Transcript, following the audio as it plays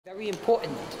Very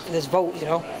important for this vote, you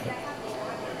know.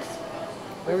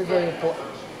 Very, very important.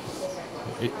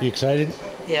 You excited?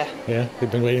 Yeah. Yeah,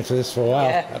 we've been waiting for this for a while.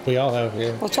 Yeah. We all have,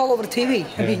 yeah. Well, it's all over the TV.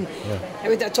 I mean,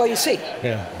 that's all you see.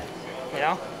 Yeah. You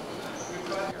know?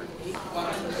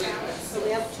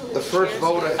 The first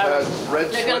voter has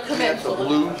red sweatpants, a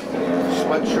blue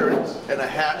sweatshirt, and a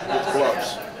hat with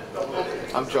gloves.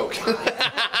 I'm joking.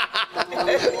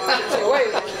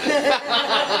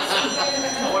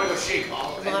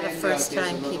 A lot of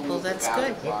first-time people, that's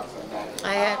good.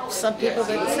 I had some people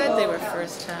that said they were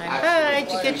first-time. Hi,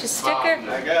 did you get your sticker?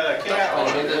 I got a cat.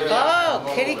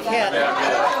 Oh, kitty cat.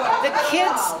 The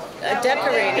kids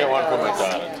decorated. Get one for my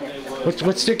daughter.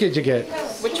 What sticker did you get?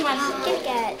 Which one?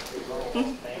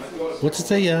 What's it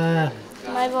say?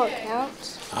 My vote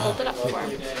counts. Hold it up for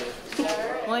him.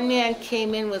 One man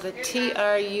came in with a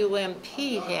TRUMP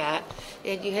hat,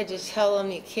 and you had to tell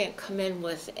him you can't come in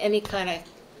with any kind of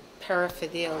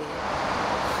paraphernalia.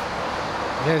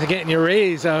 You guys are getting your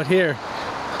raise out here.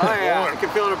 Oh yeah, I can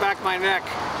feel it in the back of my neck.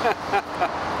 I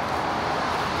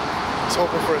was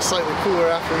hoping for a slightly cooler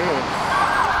afternoon.